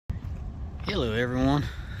Hello everyone.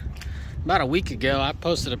 About a week ago I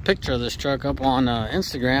posted a picture of this truck up on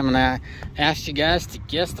Instagram, and I asked you guys to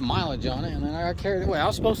guess the mileage on it, and then I got carried away. I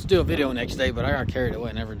was supposed to do a video next day, but I got carried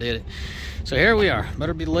away, never did it. So here we are.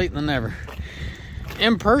 Better be late than never.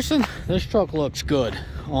 In person, this truck looks good.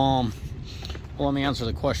 Well, let me answer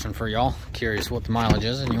the question for y'all. Curious what the mileage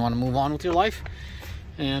is and you want to move on with your life.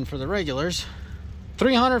 And for the regulars,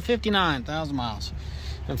 359,000 miles.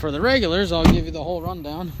 And for the regulars, I'll give you the whole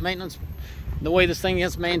rundown. Maintenance, the way this thing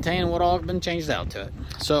gets maintained, what all been changed out to it.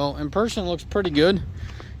 So in person, it looks pretty good.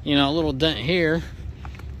 You know, a little dent here.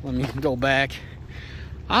 Let me go back.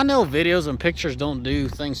 I know videos and pictures don't do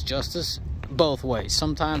things justice both ways.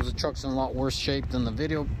 Sometimes the truck's in a lot worse shape than the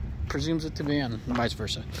video presumes it to be, and vice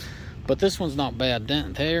versa. But this one's not bad.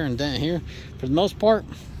 Dent there and dent here. For the most part,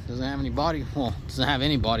 doesn't have any body, well, doesn't have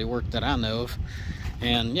any body work that I know of.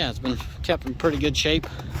 And yeah, it's been kept in pretty good shape.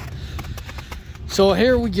 So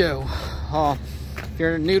here we go. If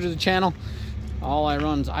you're new to the channel, all I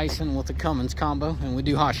run is icing with the Cummins combo, and we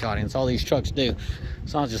do hot shotting. It's all these trucks do.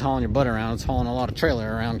 It's not just hauling your butt around, it's hauling a lot of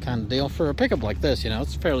trailer around kind of deal. For a pickup like this, you know,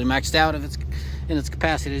 it's fairly maxed out in its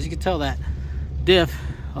capacity. As you can tell, that diff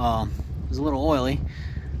is a little oily.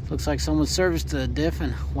 Looks like someone serviced the diff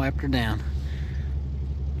and wiped her down.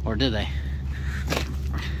 Or did they?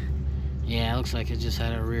 Yeah, it looks like it just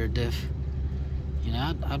had a rear diff. You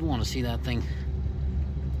know, I'd want to see that thing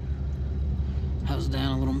housed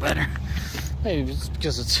down a little better. Maybe it's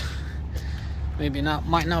because it's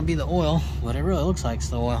might not be the oil, but it really looks like it's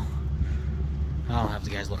the oil. I'll have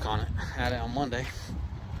the guys look on it. Had it on Monday.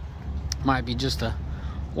 Might be just a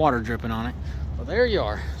water dripping on it. But there you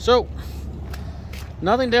are. So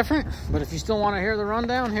nothing different, but if you still want to hear the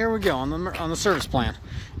rundown, here we go on the service plan.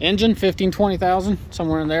 Engine, 15-20,000,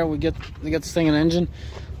 somewhere in there. We get this thing an engine.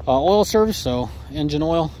 Oil service, so engine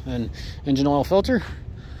oil and engine oil filter.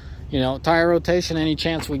 You know, tire rotation, any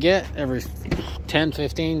chance we get, every 10,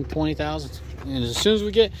 15, 20,000. And as soon as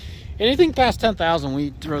we get anything past 10,000,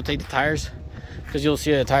 we rotate the tires, because you'll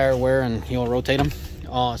see a tire wear and you'll rotate them.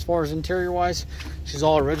 As far as interior wise, she's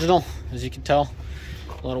all original, as you can tell.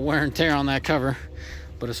 A lot of wear and tear on that cover.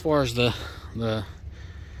 But as far as the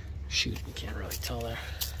shoot, you can't really tell there.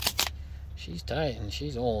 She's tight and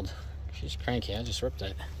she's old. She's cranky. I just ripped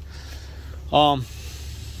that.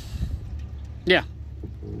 Yeah,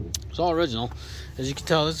 it's all original. As you can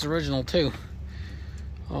tell, this is original too.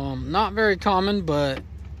 Not very common, but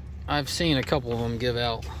I've seen a couple of them give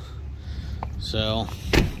out. So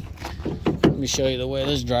let me show you the way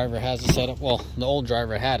this driver has it set up. Well, the old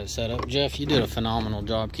driver had it set up. Jeff, you did a phenomenal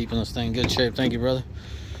job keeping this thing in good shape. Thank you, brother.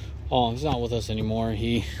 Oh, he's not with us anymore.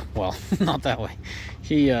 Well, not that way.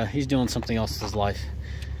 He's doing something else with his life.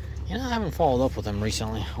 You know, I haven't followed up with him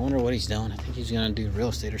recently. I wonder what he's doing. I think he's gonna do real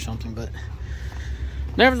estate or something, but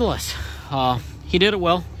nevertheless, he did it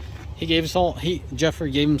well.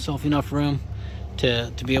 Jeffrey gave himself enough room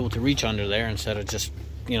to be able to reach under there, instead of just,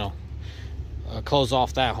 you know, close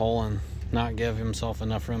off that hole and not give himself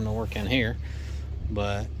enough room to work in here.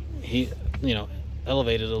 But he, you know,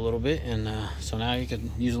 elevated a little bit, and so now you could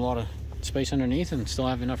use a lot of space underneath and still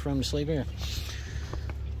have enough room to sleep here.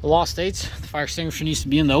 The law states the fire extinguisher needs to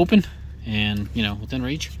be in the open and, you know, within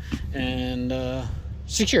reach and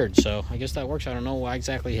secured. So I guess that works. I don't know why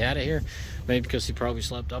exactly he had it here. Maybe because he probably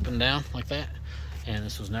slept up and down like that, and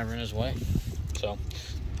this was never in his way. So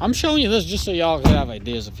I'm showing you this just so y'all can have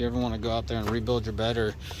ideas if you ever want to go out there and rebuild your bed,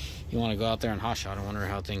 or you want to go out there and hot shot and wonder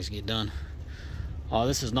how things get done.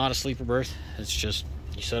 This is not a sleeper berth. It's just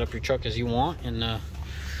you set up your truck as you want, and you're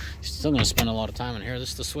still going to spend a lot of time in here.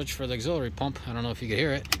 This is the switch for the auxiliary pump. I don't know if you could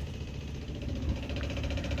hear it.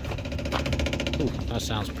 Ooh, that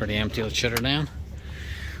sounds pretty empty. Let's shut her down.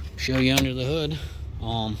 Show you under the hood.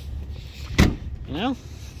 You know,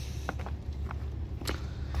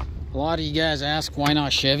 a lot of you guys ask, why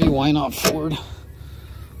not Chevy? Why not Ford?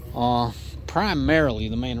 Primarily,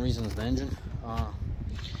 the main reason is the engine.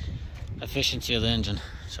 Efficiency of the engine.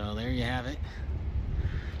 So there you have it.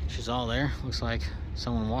 She's all there. Looks like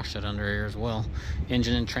someone washed it under here as well.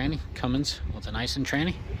 Engine and tranny, Cummins with an ice and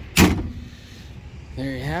tranny.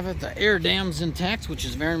 There you have it. The air dam's intact, which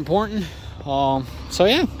is very important. So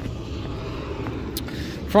yeah,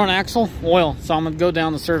 front axle oil. So I'm gonna go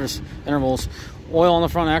down the service intervals. Oil on the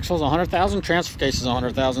front axle is 100,000. Transfer case is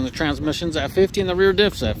 100,000. The transmission's at 50, and the rear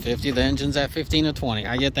diff's at 50. The engine's at 15 to 20.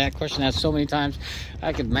 I get that question asked so many times.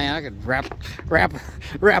 I could rap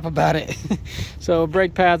about it. So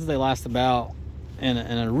brake pads, they last about, in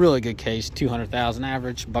a really good case, 200,000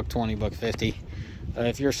 average, $120, $150.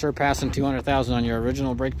 If you're surpassing 200,000 on your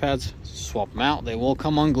original brake pads, swap them out. They will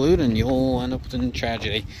come unglued, and you'll end up with a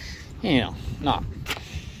tragedy. You know, not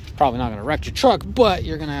probably not going to wreck your truck, but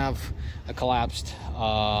you're going to have a collapsed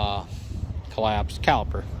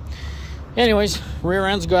caliper. Anyways, rear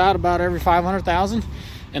ends go out about every 500,000,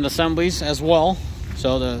 and assemblies as well.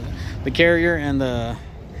 So the carrier and the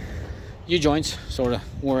U-joints sort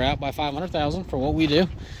of wore out by 500,000 for what we do.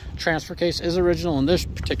 Transfer case is original in this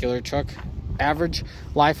particular truck. Average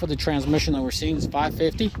life of the transmission that we're seeing is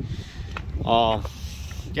 550.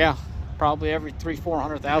 Yeah, probably every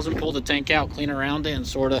 300,000-400,000, pull the tank out, clean around it, and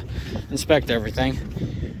sort of inspect everything.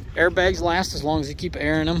 Airbags last as long as you keep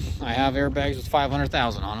air in them. I have airbags with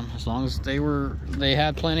 500,000 on them. As long as they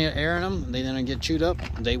had plenty of air in them, they didn't get chewed up,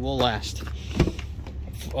 they will last.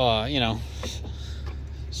 You know,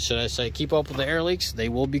 should I say keep up with the air leaks? They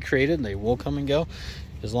will be created, they will come and go.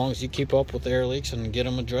 As long as you keep up with the air leaks and get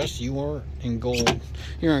them addressed, you are in gold.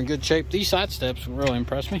 You're in good shape. These side steps really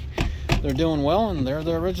impress me. They're doing well, and they're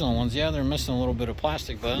the original ones. Yeah, they're missing a little bit of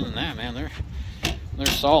plastic, but other than that, man, they're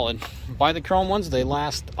solid. Buy the chrome ones, they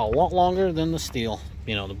last a lot longer than the steel.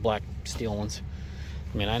 You know, the black steel ones.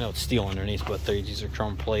 I mean, I know it's steel underneath, but these are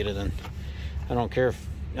chrome plated, and I don't care if,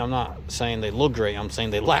 I'm not saying they look great, I'm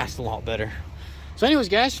saying they last a lot better. So anyways,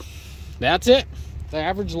 guys, that's it. The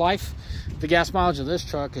average life, the gas mileage of this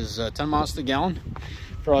truck is 10 miles to the gallon.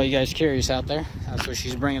 For all you guys curious out there, that's what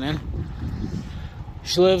she's bringing in.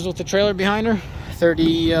 She lives with the trailer behind her.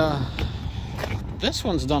 30, this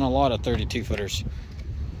one's done a lot of 32 footers.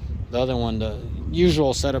 The other one, the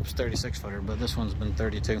usual setup is 36 footer, but this one's been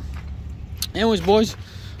 32. Anyways, boys,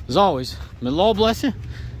 as always, may the Lord bless you.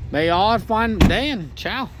 May y'all have a fine day, and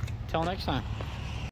ciao. Till next time.